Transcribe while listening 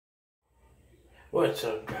What's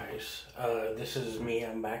up, guys? This is me.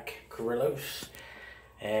 I'm back, Carrillos,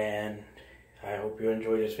 and I hope you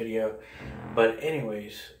enjoy this video. But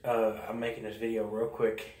anyways, I'm making this video real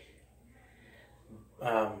quick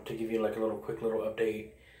to give you like a quick little update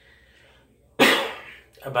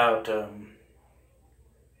about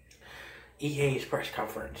EA's press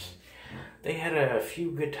conference. They had a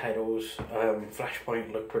few good titles.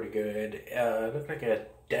 Flashpoint looked pretty good. It looked like a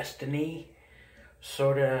Destiny.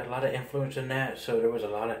 Sorta, a lot of influence in that, so there was a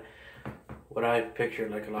lot of what I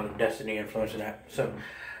pictured like a lot of Destiny influence in that, so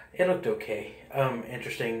it looked okay.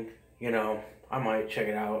 Interesting, I might check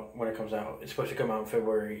it out when it comes out. It's supposed to come out in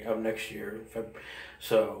February of next year,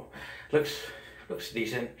 so looks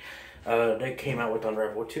decent. They came out with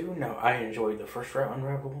Unravel 2. Now, I enjoyed the first round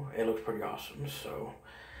Unravel. It looks pretty awesome, so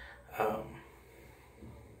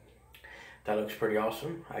that looks pretty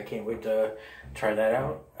awesome. I can't wait to try that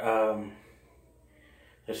out.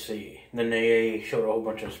 Let's see. Then they showed a whole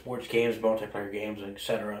bunch of sports games, multiplayer games,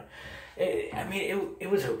 etc. It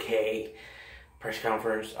was okay. Press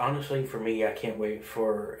conference. Honestly, for me, I can't wait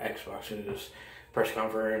for Xbox's press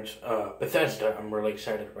conference. Bethesda, I'm really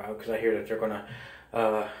excited about because I hear that they're gonna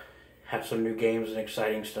have some new games and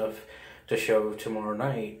exciting stuff to show tomorrow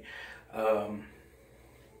night. And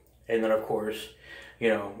then, of course,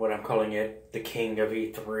 what I'm calling it, the king of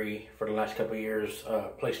E3 for the last couple of years,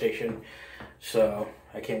 PlayStation. So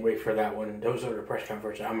I can't wait for that one. Those are the press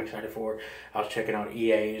conferences I'm excited for. I was checking out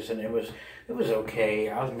EA's and it was okay.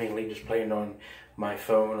 I was mainly just playing on my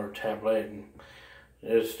phone or tablet and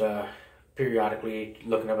just periodically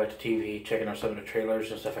looking up at the TV, checking out some of the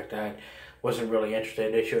trailers and stuff like that. Wasn't really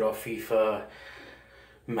interested. They showed off FIFA,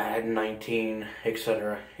 Madden 19,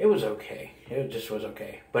 etc. It was okay. It just was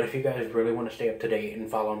okay. But if you guys really want to stay up to date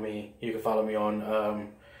and follow me, you can follow me on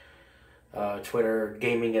Twitter,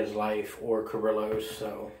 Gaming is Life, or Carrillos.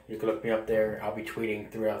 So you can look me up there. I'll be tweeting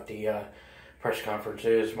throughout the press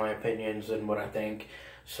conferences, my opinions, and what I think.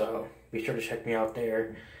 So be sure to check me out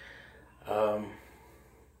there.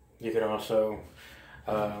 You can also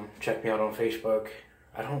check me out on Facebook.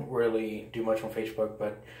 I don't really do much on Facebook,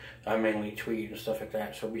 but I mainly tweet and stuff like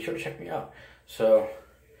that. So be sure to check me out. So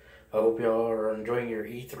I hope y'all are enjoying your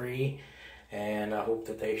E3. And I hope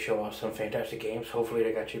that they show off some fantastic games. Hopefully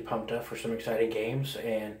they got you pumped up for some exciting games.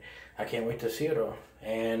 And I can't wait to see it all.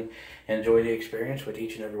 And enjoy the experience with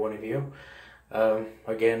each and every one of you.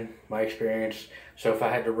 Again, my experience. So if I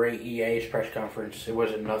had to rate EA's press conference, it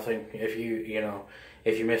wasn't nothing. If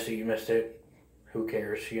you missed it, you missed it. Who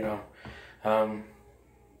cares,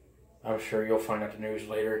 I'm sure you'll find out the news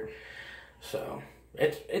later. So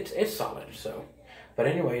it's solid. So, but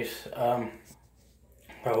anyways, I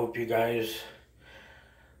hope you guys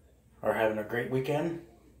are having a great weekend,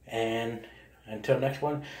 and until next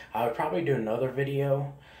one, I would probably do another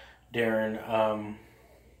video during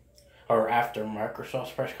or after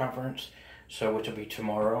Microsoft's press conference, so which will be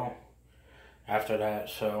tomorrow after that.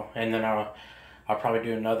 So, and then I'll probably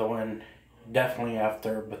do another one definitely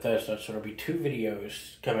after Bethesda, so there'll be 2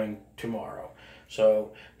 videos coming tomorrow.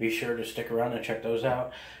 So be sure to stick around and check those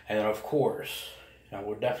out, and then of course I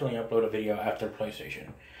will definitely upload a video after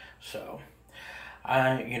PlayStation. So, you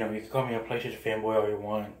can call me a PlayStation fanboy all you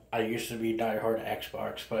want. I used to be diehard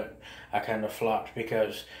Xbox, but I kind of flopped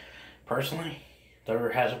because, personally, there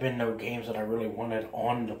hasn't been no games that I really wanted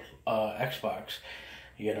on the Xbox.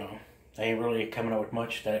 They ain't really coming out with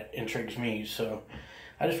much that intrigues me, so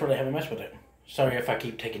I just really haven't messed with it. Sorry if I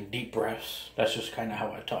keep taking deep breaths. That's just kind of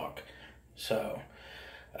how I talk. So,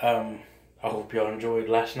 I hope y'all enjoyed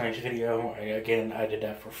last night's video. Again, I did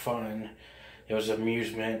that for fun. It was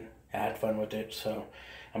amusement. I had fun with it, so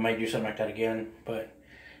I might do something like that again. But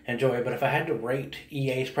enjoy it. But if I had to rate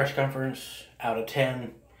EA's press conference out of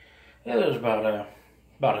 10, it was about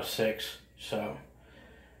a 6. So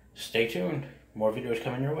stay tuned. More videos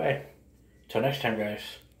coming your way. Till next time, guys.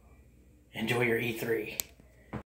 Enjoy your E3.